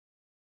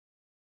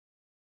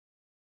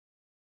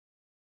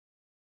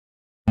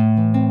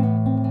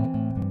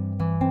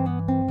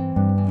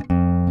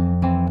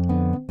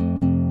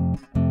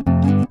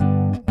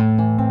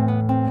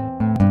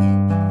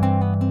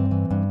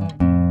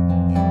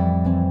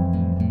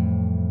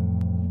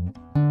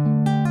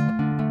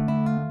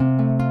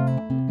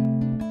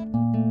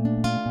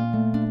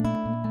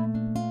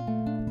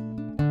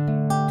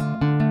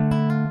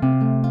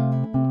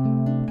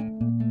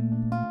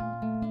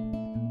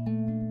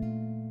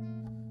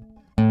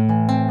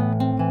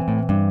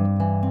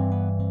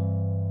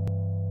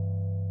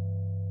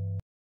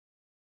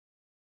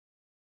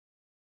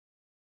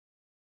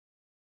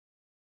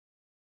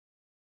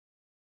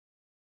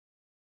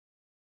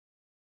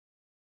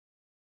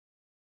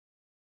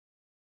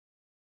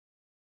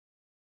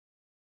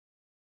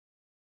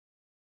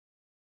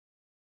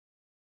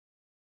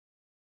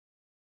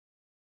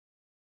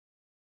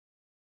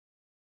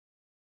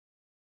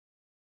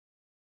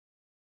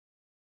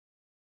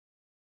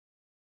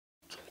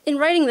In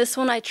writing this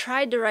one, I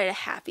tried to write a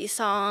happy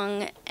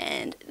song,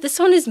 and this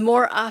one is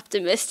more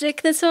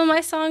optimistic than some of my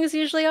songs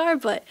usually are,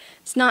 but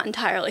it's not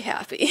entirely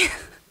happy.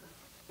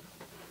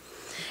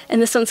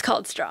 And this one's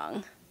called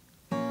Strong.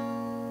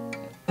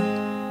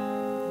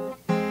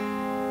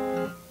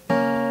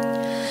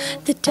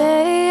 The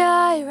day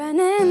I ran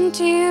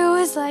into you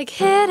was like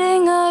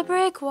hitting a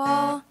brick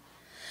wall.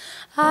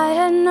 I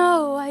had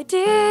no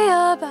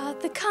idea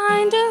about the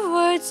kind of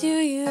words you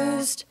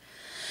used.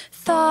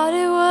 Thought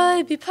it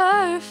would be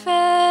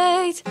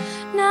perfect.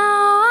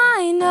 Now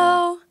I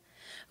know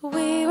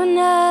we were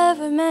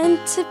never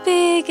meant to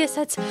be. Guess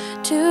that's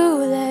too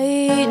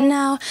late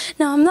now.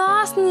 Now I'm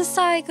lost in the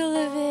cycle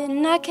of it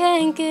and I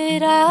can't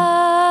get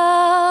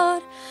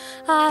out.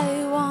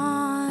 I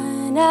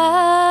want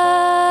out.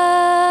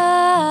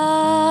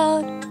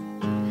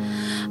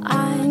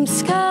 I'm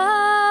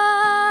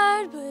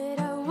scarred, but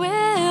I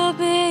will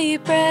be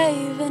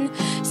brave and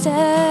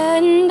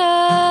stand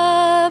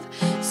up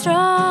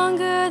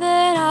stronger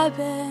than I've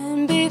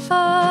been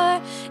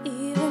before.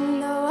 Even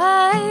though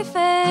I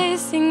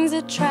face things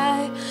that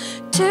try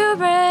to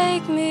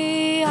break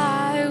me,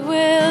 I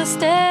will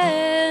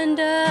stand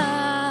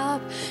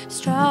up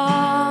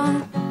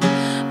strong.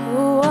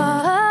 Whoa,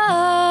 whoa,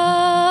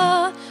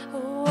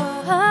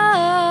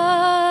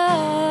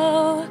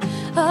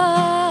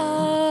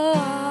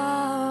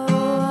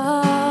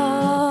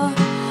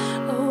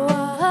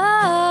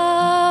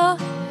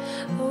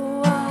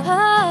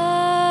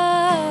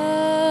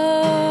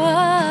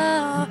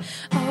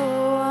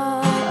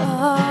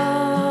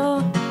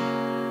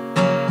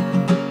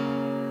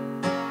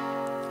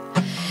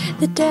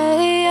 The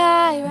day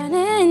I ran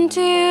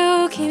into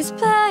you keeps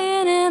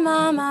playing in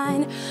my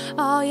mind.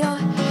 All your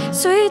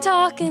sweet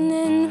talking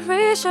and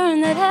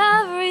reassuring that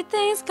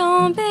everything's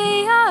gonna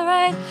be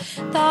alright.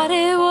 Thought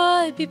it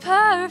would be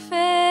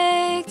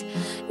perfect.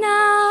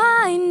 Now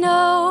I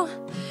know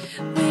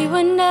we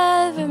were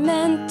never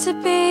meant to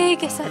be.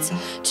 Guess that's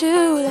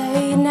too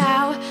late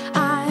now.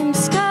 I'm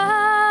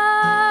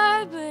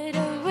scarred, but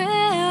I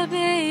will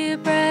be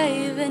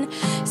brave and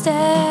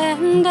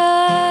stand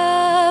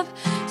up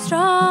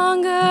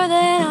stronger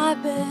than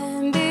I've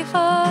been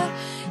before.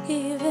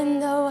 Even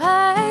though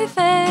I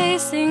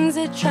face things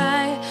that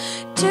try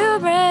to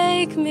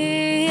break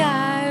me,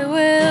 I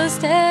will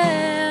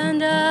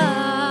stand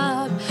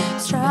up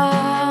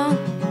strong.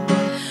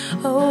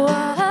 Oh,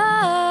 oh,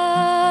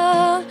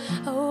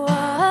 oh,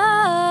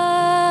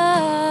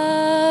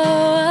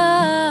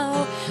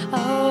 oh,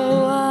 oh,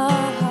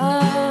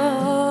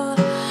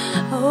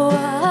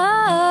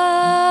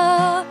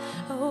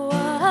 oh,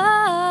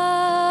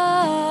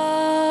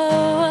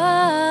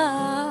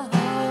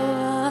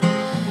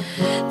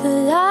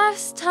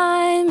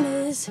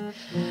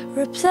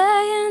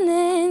 replaying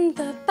in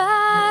the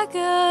back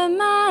of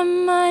my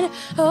mind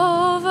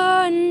over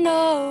and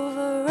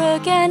over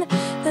again.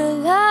 The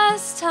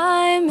last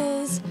time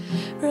is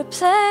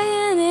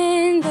replaying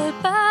in the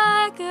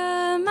back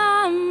of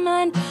my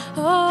mind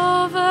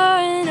over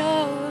and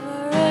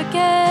over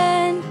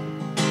again.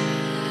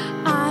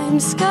 I'm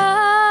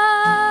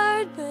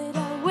scarred, but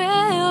I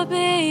will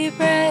be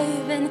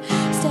brave and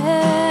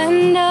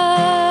stand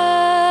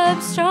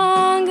up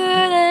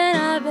stronger than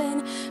I've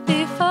been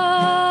before.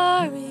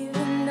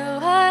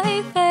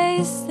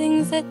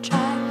 Things that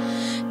try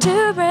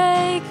to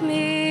break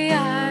me,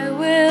 I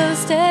will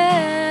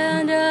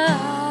stand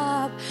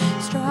up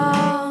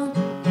strong.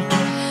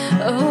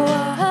 Oh,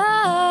 oh,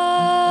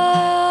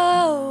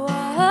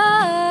 oh,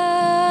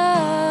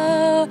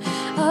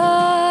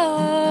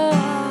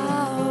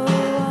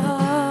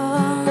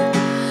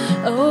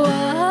 oh, oh,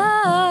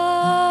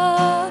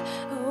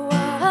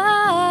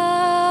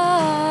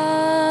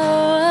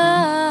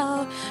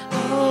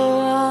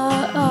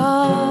 oh,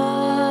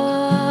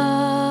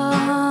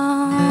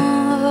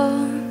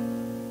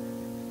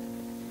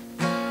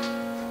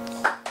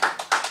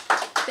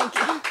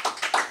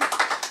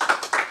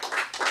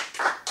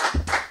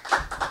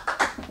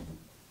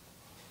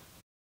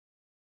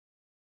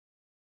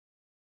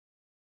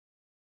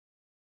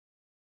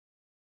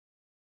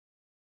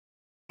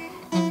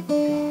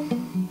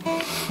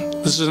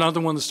 This is another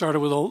one that started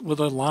with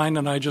a line,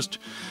 and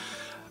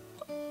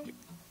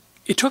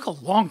it took a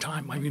long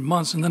time, I mean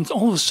months, and then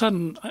all of a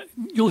sudden,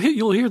 you'll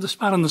hear the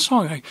spot in the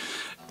song.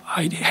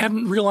 I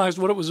hadn't realized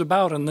what it was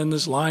about, and then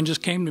this line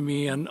just came to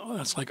me, and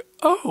it's like,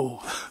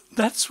 oh,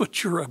 that's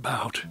what you're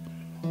about.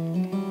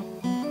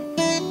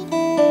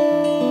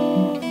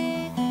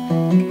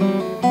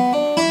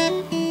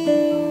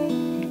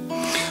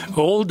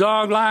 Old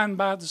dog lying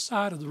by the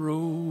side of the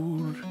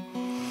road,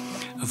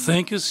 I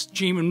think it's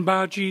dreaming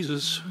about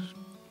Jesus.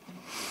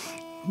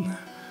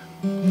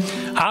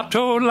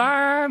 Hop-toed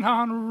lying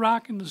on a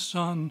rock in the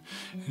sun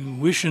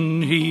and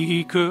wishing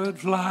he could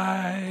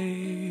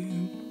fly.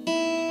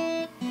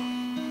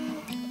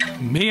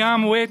 Me,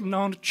 I'm waiting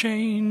on a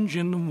change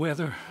in the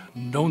weather,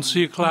 don't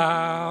see a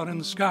cloud in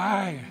the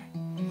sky.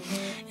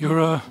 You're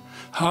a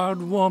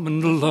hard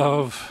woman to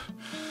love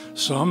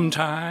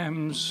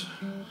sometimes.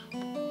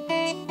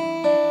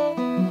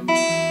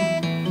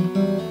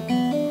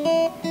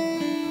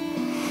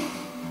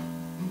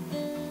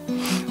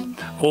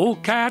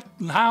 Old cat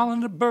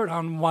howling, a bird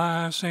on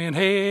wire, saying,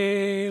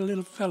 hey,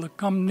 little fella,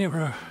 come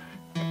nearer.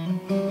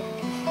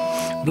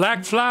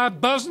 Black fly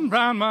buzzing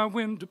round my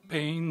window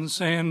pane,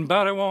 saying,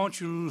 buddy,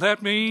 won't you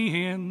let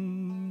me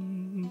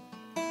in?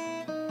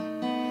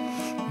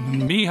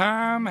 Me,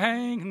 I'm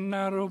hanging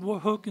out of a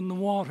hook in the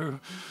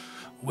water,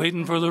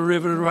 waiting for the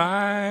river to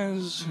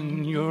rise,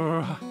 and you're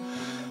a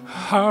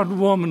hard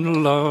woman to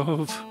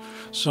love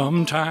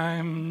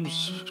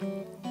sometimes.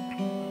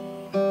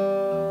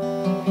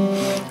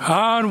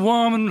 Hard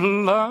woman to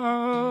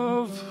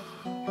love,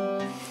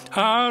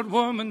 hard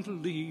woman to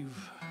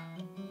leave,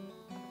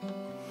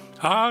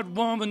 hard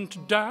woman to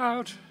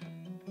doubt,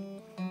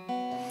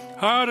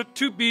 harder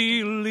to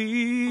believe.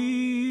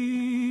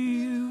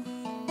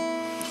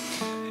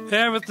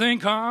 Everything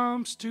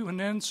comes to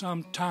an end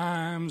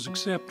sometimes,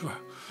 except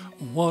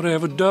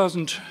whatever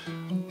doesn't.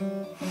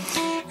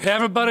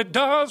 Everybody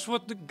does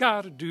what they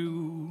gotta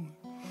do,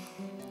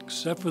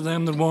 except for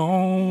them that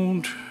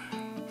won't.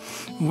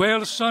 Well,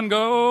 the sun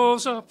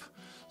goes up,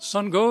 the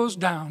sun goes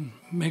down,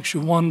 makes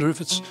you wonder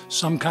if it's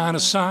some kind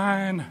of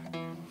sign.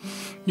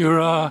 You're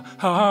a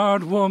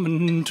hard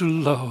woman to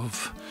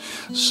love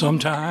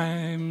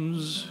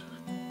sometimes.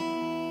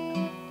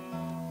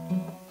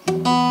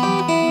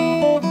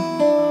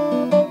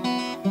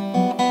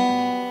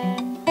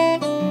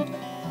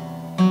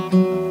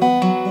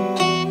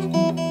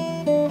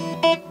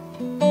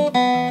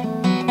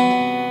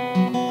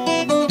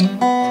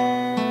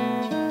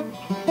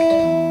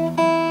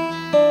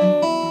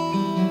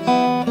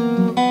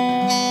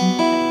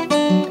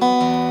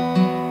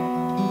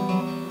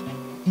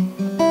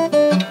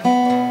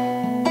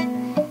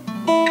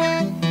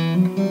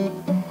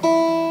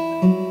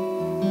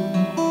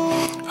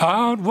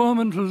 Hard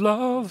woman to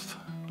love,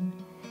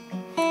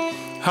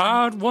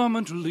 hard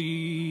woman to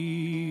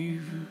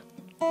leave,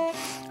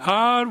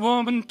 hard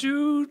woman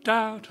to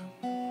doubt,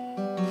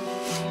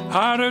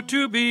 harder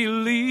to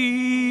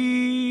believe.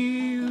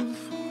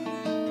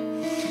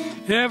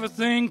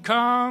 Everything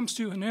comes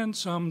to an end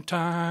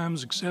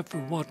sometimes, except for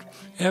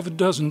whatever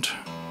doesn't.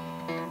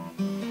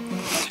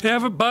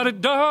 Everybody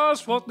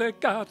does what they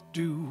gotta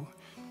do,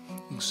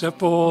 except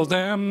for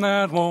them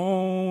that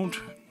won't.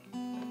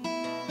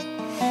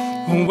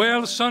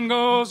 Well, the sun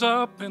goes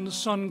up and the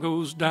sun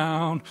goes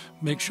down,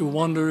 makes you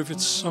wonder if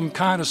it's some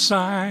kind of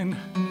sign.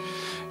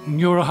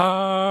 You're a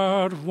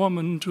hard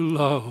woman to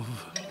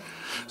love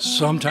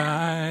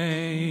sometime.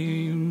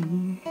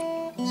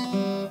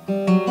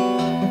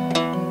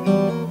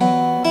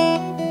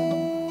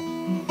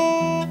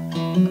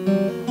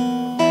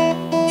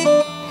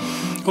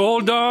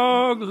 Old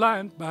dog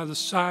lying by the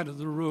side of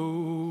the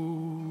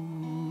road,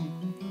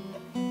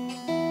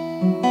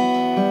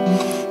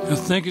 I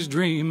think he's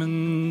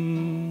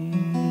dreaming.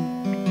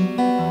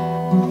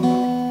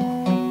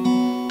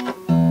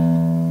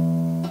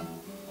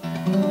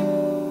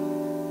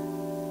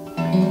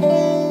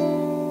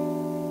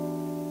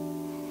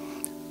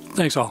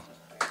 Thanks all.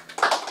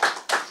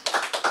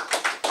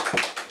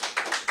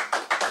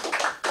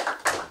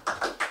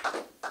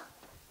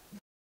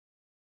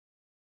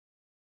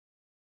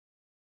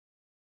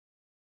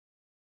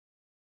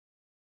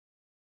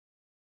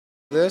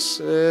 This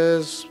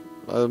is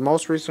the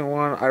most recent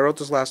one. I wrote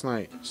this last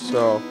night,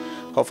 so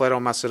hopefully I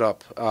don't mess it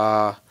up.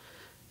 I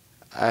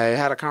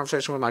had a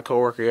conversation with my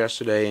coworker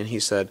yesterday, and he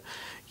said,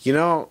 you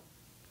know,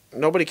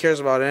 nobody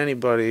cares about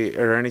anybody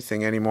or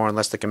anything anymore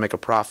unless they can make a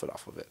profit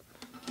off of it.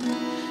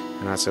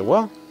 And I said,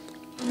 well,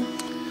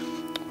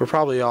 we're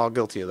probably all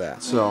guilty of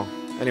that. So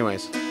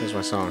anyways, here's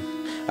my song.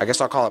 I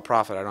guess I'll call it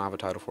Profit. I don't have a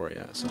title for it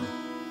yet. So.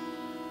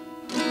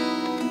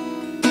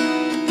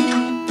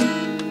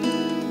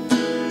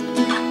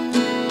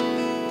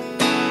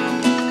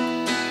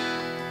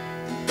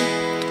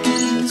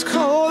 It's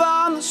cold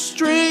on the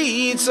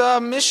streets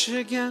of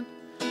Michigan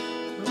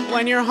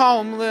when you're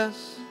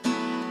homeless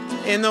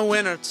in the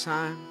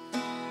wintertime.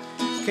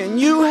 Can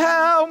you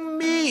help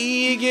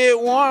me get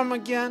warm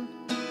again?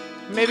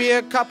 Maybe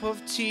a cup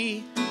of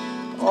tea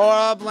or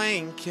a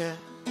blanket.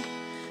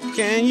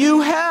 Can you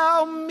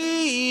help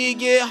me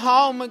get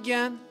home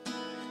again?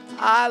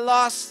 I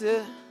lost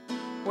it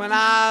when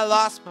I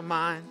lost my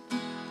mind.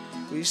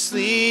 We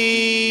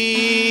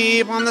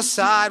sleep on the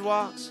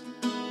sidewalks.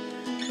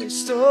 They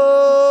stole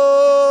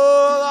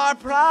our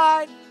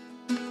pride.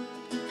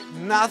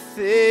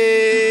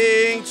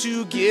 Nothing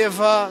to give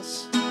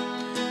us.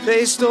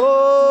 They stole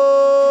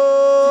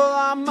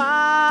our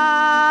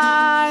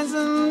minds,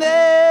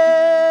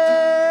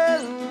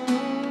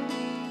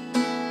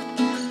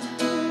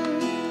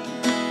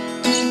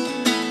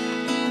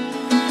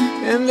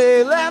 and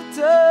they left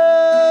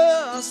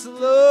us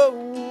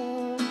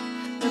alone,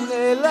 and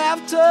they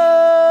left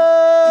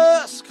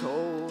us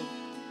cold.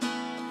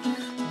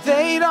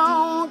 They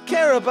don't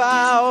care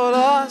about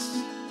us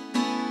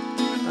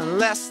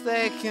unless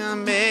they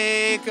can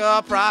make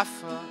a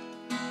profit.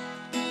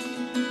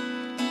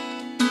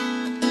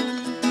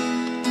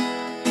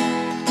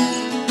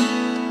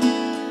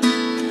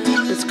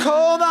 It's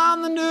cold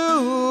on the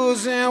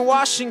news in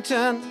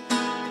Washington.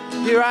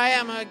 Here I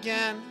am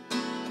again,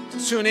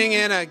 tuning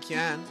in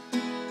again.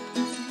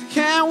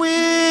 Can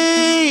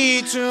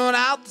we tune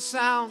out the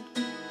sound?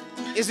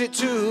 Is it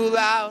too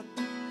loud?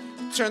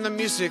 Turn the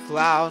music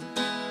loud.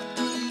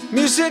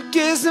 Music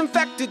is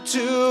infected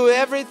to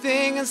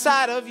everything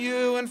inside of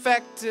you,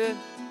 infected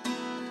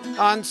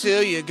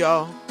until you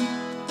go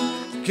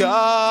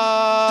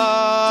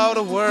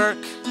to work.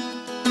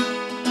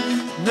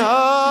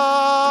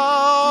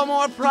 No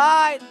more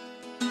pride.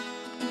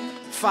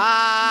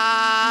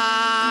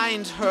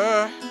 Find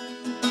her.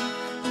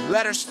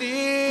 Let her steal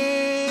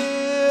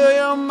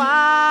your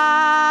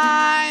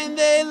mind.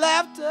 They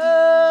left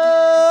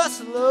us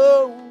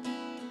alone.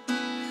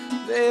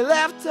 They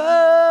left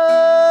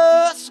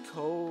us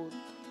cold.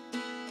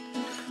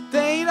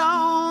 They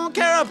don't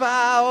care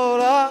about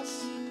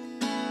us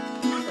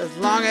as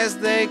long as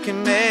they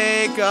can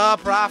make a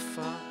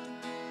profit.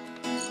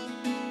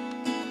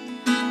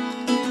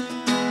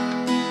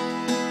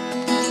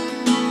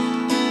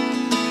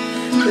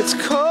 It's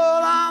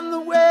cold on the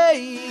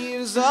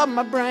waves of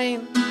my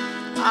brain.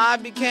 I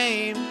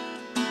became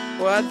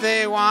what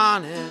they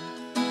wanted.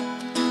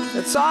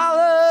 It's all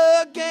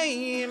a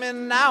game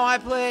and now I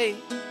play.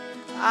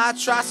 I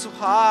try so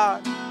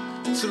hard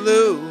to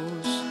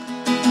lose.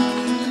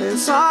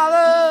 It's all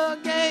a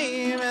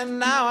game and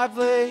now I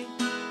play.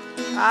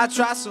 I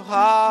try so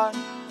hard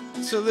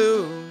to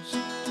lose.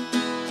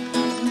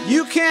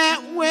 You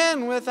can't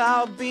win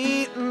without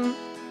beating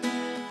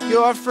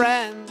your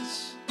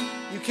friends.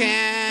 You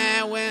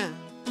can't win.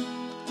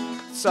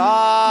 It's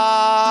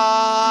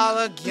all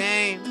a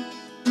game.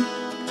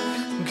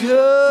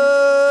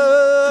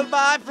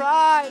 Goodbye,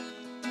 pride.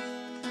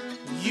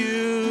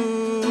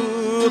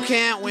 You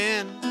can't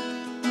win.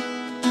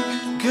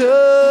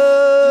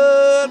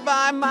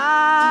 Goodbye,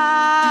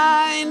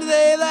 mind.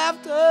 They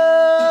left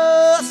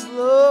us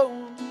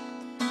alone.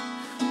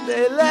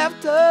 They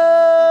left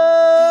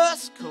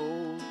us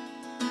cold.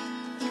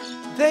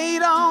 They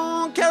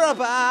don't care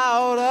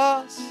about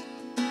us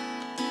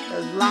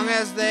as long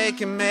as they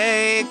can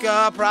make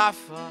a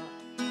profit.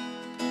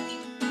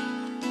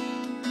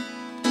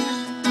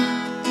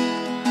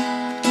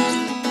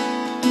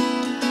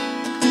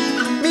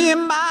 Me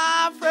and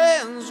my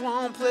friends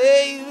won't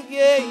play the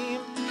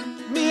game.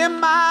 Me and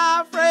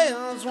my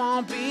friends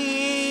won't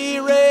be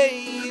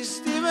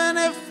erased. Even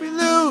if we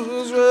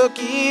lose, we'll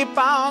keep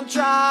on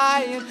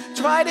trying.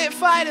 Fight it,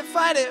 fight it,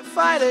 fight it,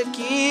 fight it.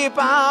 Keep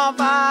on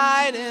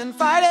fighting.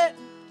 Fight it,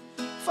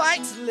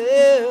 fight to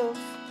live.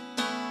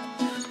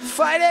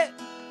 Fight it,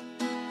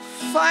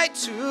 fight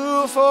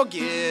to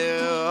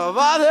forgive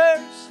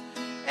others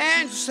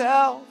and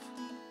yourself,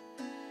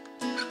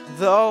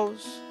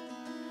 those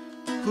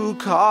who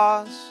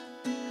cause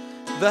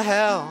the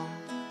hell.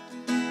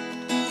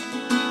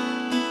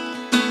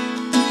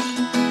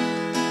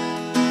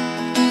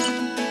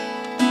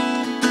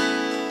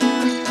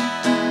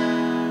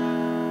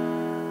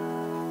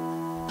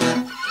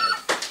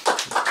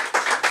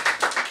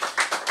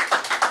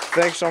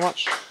 Thanks so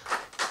much.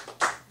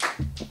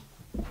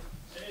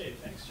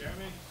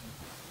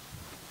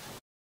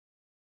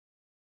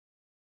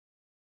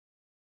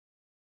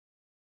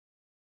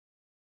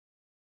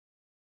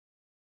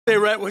 They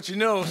write what you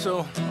know,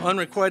 so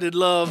unrequited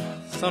love,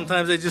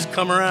 sometimes they just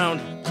come around.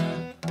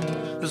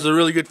 This is a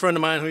really good friend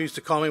of mine who used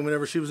to call me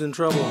whenever she was in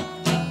trouble.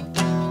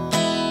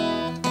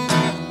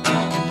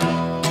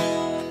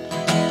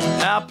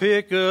 I'll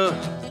pick up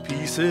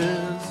pieces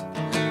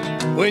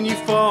when you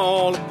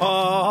fall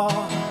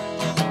apart.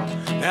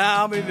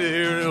 I'll be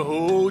there to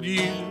hold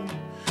you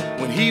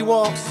when he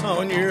walks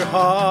on your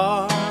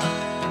heart.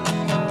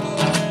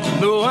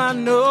 Though I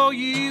know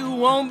you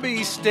won't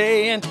be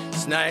staying,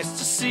 it's nice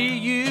to see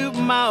you,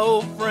 my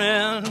old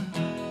friend.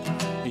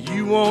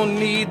 You won't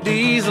need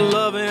these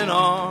loving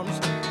arms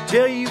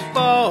till you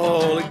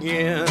fall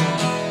again.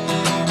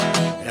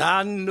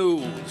 I know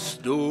the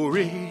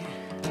story,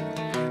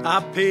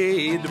 I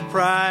paid the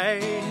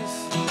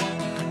price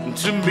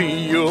to be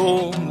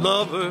your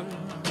lover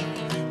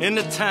in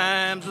the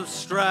times of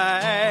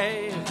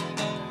strife.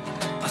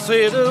 I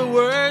say the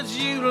words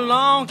you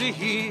long to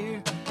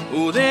hear,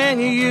 oh, then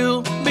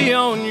you'll be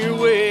on your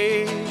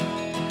way.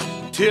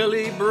 Till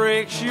he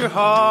breaks your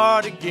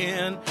heart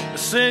again,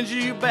 sends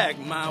you back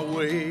my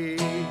way.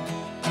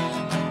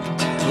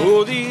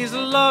 Oh, these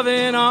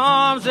loving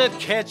arms that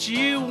catch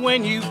you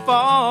when you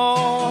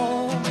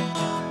fall,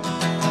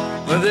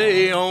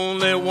 they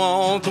only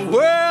want the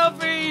world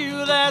for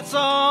you, that's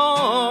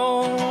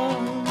all.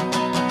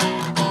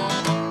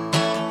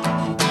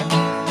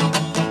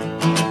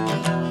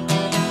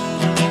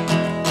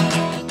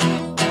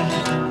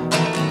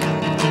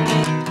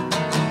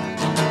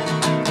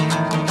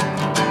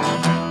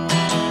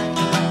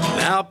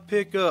 I'll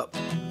pick up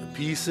the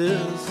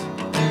pieces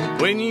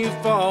when you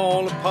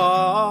fall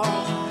apart.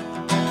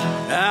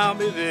 I'll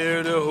be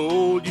there to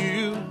hold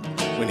you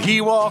when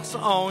he walks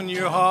on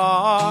your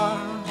heart.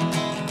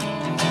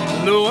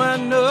 Though I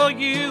know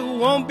you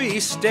won't be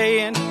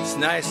staying, it's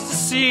nice to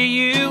see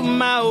you,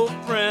 my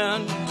old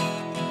friend.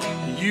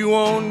 You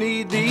won't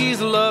need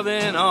these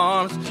loving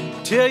arms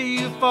till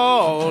you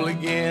fall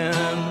again.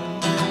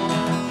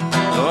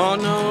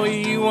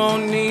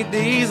 need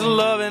these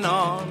loving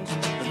arms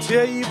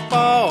until you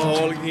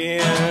fall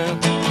again.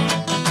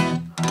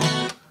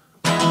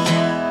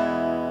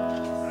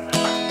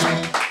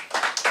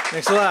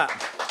 Thanks a lot.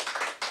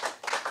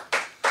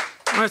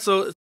 All right,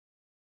 so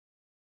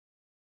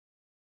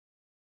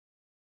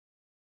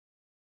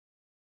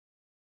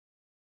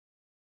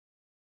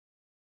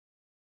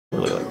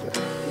really like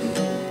that.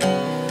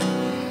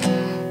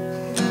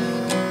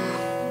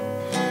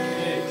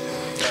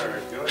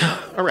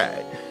 All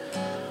right.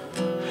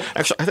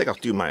 Actually, I think I'll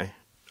do I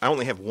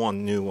only have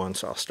one new one,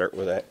 so I'll start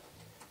with that.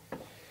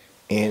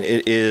 And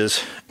it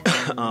is,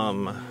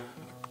 it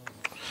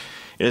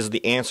is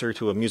the answer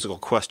to a musical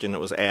question that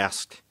was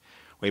asked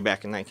way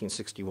back in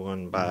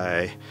 1961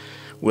 by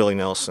Willie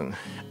Nelson.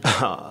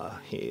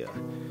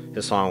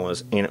 His song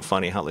was "Ain't It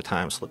Funny How the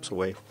Time Slips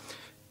Away."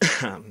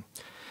 I've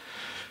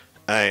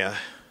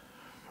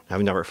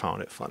never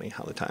found it funny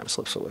how the time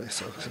slips away,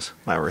 so this is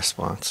my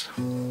response.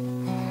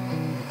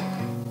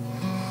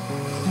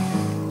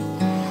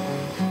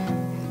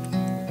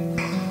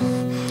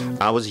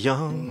 I was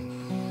young,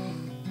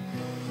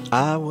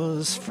 I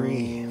was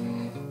free.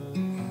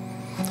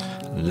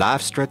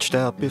 Life stretched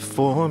out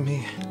before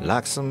me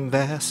like some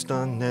vast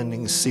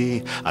unending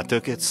sea. I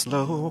took it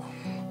slow,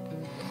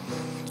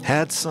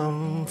 had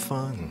some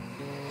fun.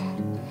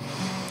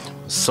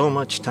 So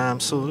much time,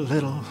 so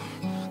little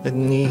that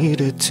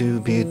needed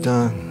to be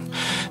done.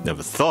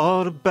 Never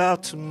thought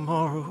about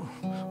tomorrow,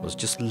 was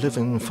just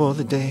living for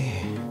the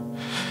day.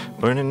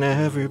 Burning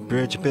every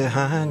bridge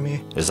behind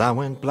me as I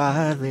went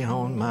blithely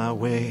on my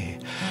way.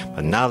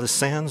 But now the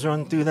sands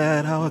run through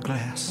that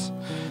hourglass,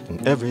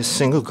 and every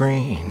single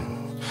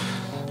grain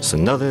is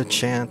another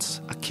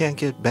chance I can't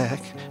get back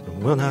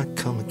and will not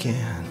come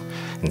again.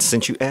 And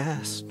since you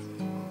asked,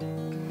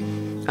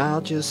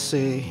 I'll just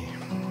say,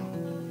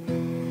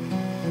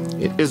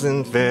 it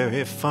isn't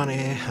very funny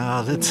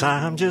how the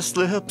time just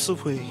slips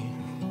away.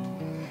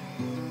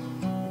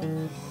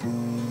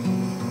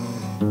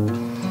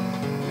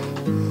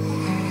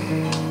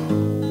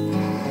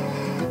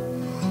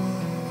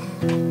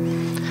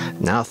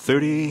 Now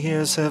 30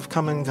 years have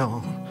come and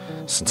gone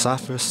since I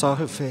first saw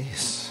her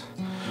face.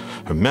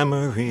 Her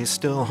memory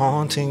still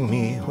haunting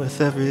me with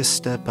every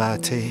step I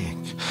take.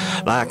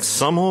 Like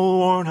some old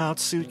worn out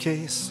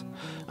suitcase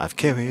I've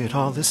carried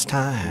all this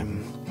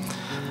time.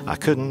 I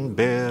couldn't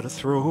bear to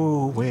throw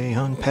away,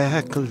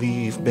 unpack, or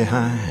leave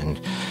behind.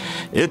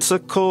 It's a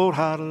cold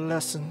hard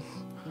lesson,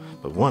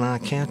 but one I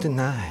can't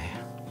deny.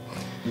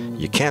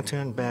 You can't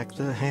turn back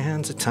the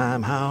hands of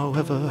time,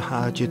 however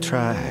hard you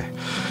try.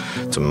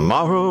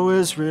 Tomorrow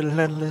is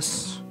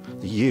relentless,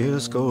 the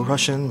years go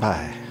rushing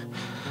by.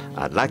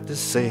 I'd like to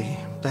say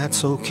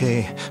that's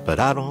okay,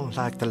 but I don't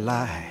like to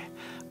lie.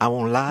 I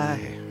won't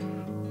lie,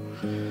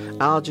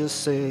 I'll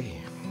just say,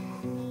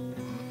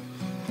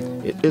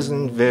 it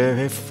isn't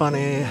very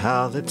funny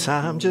how the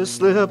time just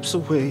slips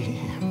away.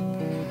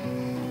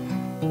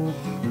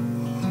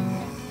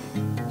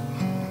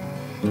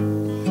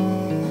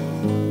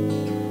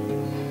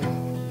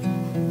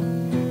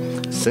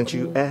 Since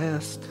you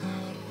asked,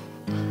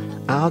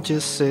 I'll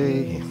just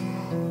say,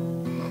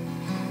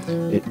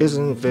 it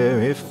isn't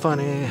very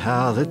funny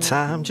how the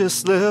time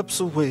just slips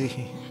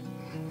away.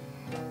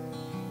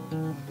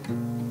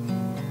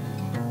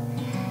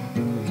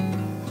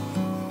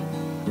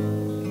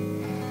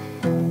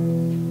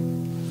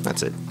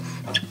 That's it.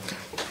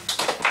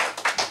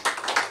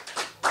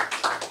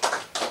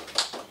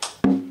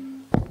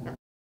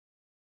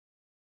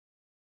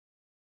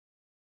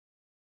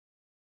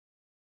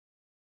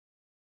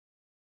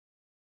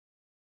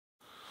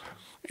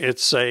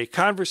 It's a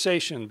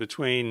conversation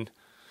between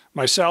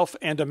myself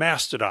and a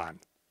mastodon.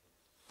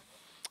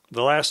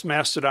 The last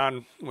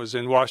mastodon was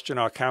in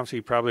Washtenaw County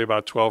probably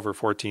about 12 or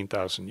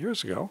 14,000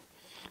 years ago.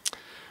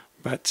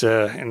 But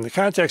in the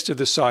context of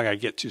this song, I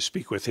get to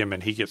speak with him,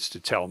 and he gets to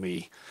tell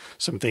me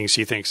some things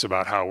he thinks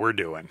about how we're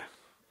doing.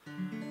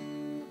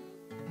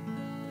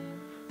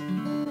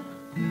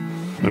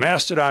 The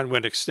mastodon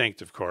went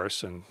extinct, of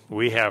course, and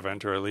we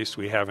haven't, or at least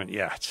we haven't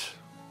yet.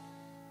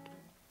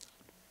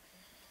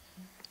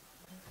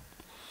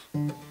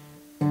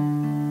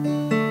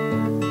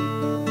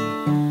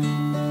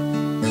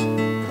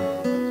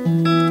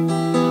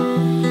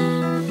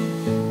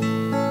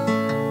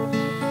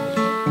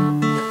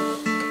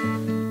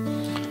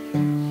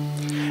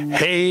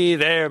 Hey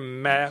there,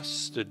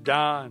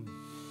 mastodon,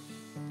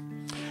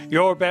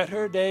 your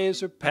better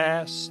days are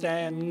past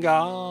and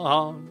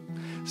gone.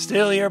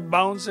 Still your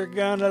bones are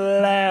gonna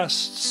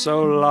last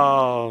so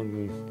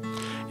long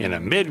in a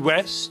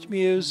Midwest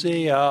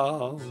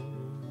museum.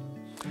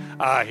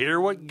 I hear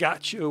what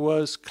got you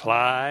was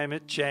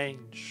climate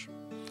change,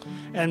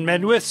 and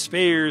men with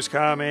spears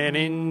coming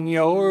in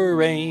your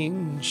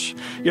range.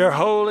 Your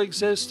whole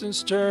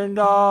existence turned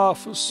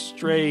awful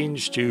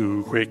strange,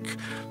 too quick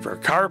for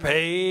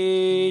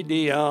carpe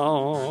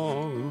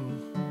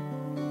diem.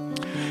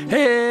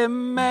 Hey,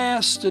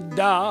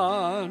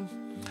 mastodon,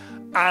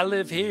 I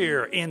live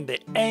here in the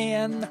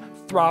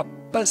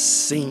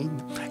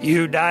Anthropocene.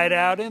 You died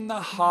out in the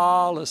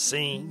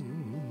Holocene,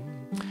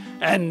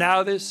 And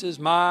now this is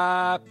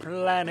my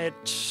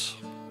planet,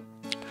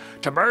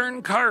 to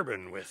burn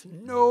carbon with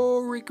no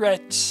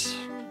regrets.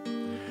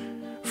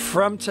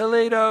 From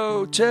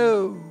Toledo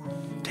to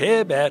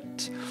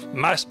Tibet,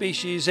 my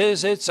species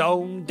is its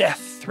own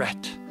death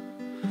threat.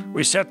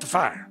 We set the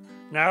fire,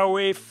 now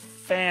we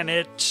fan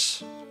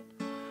it,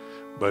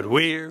 but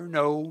we're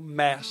no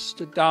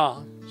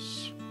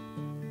mastodons.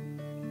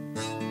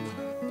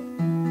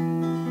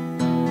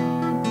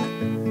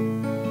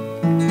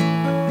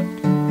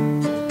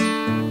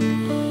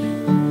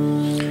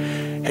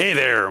 Hey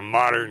there,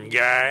 modern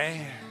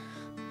guy.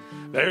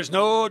 There's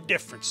no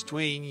difference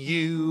between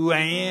you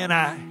and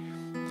I.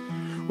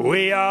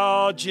 We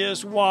all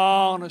just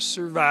want to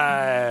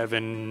survive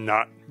and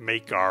not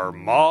make our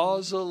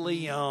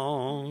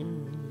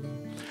mausoleum.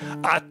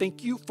 I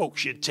think you folks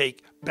should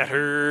take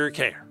better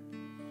care.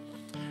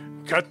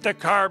 Cut the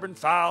carbon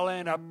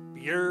fouling up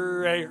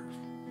your air.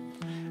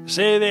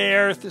 Say the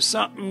earth is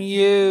something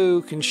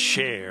you can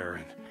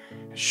share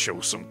and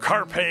show some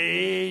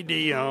carpe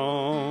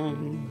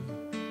diem.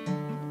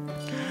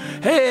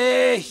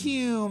 Hey,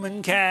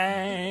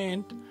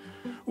 humankind,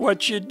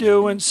 what you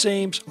doing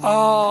seems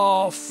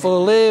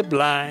awfully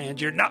blind.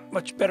 You're not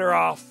much better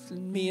off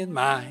than me and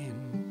mine.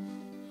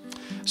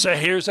 So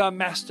here's a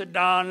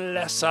mastodon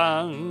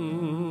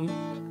lesson.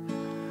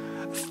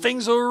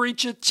 Things will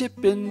reach a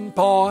tipping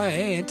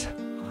point.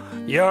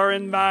 Your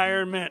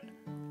environment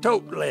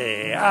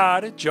totally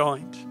out of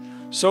joint.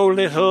 So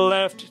little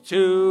left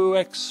to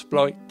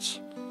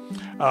exploit.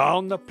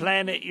 On the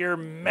planet you're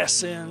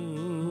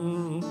messing.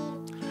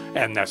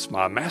 And that's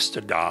my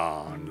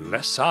mastodon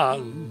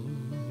lesson.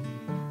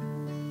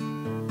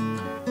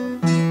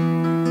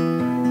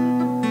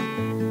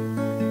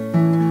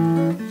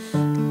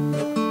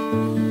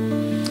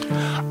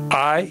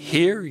 I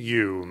hear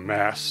you,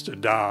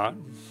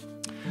 mastodon,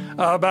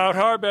 about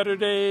our better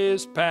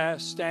days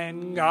past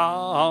and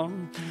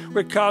gone.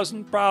 We're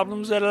causing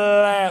problems that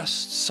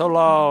last so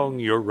long.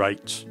 You're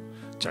right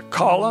to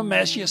call 'em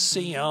as you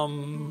see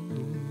 'em.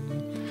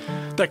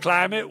 The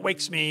climate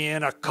wakes me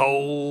in a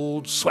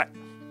cold sweat.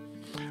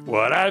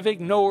 What I've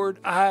ignored,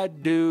 I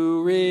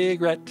do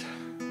regret.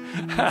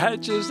 I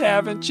just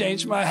haven't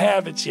changed my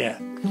habits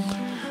yet.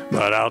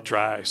 But I'll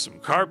try some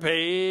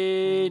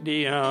carpe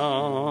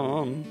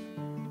diem.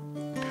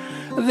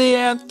 The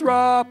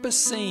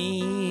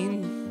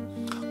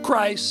Anthropocene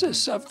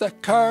crisis of the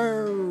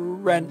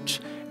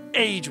current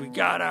age. We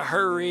gotta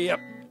hurry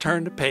up,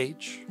 turn the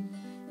page.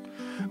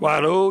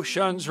 While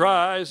oceans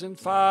rise and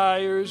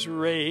fires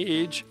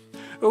rage,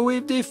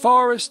 we've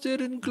deforested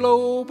and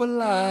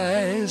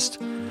globalized.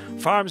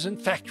 Farms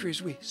and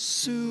factories we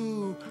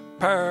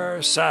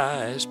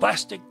supersize.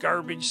 Plastic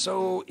garbage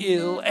so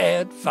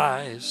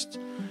ill-advised.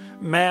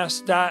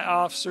 Mass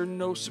die-offs are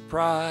no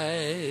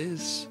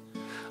surprise.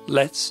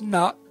 Let's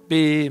not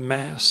be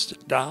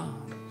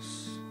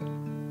mastodons.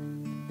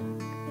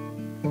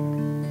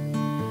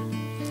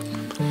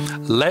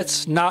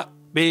 Let's not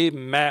be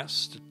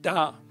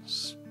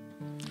mastodons.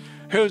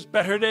 Whose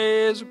better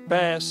days are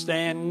past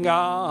and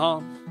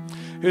gone,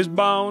 whose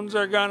bones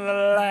are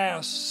gonna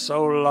last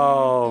so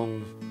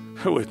long,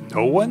 with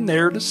no one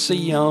there to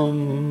see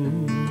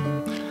 'em.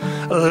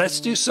 Let's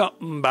do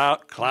something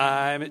about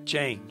climate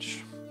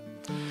change.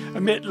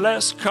 Emit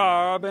less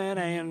carbon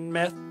and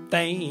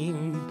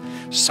methane.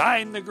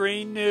 Sign the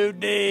Green New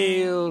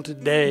Deal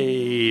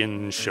today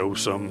and show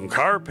some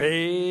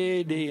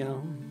carpe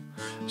diem.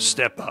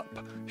 Step up,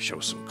 show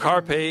some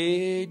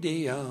carpe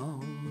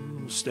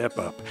diem. Step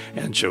up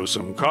and show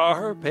some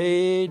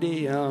carpe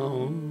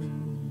diem.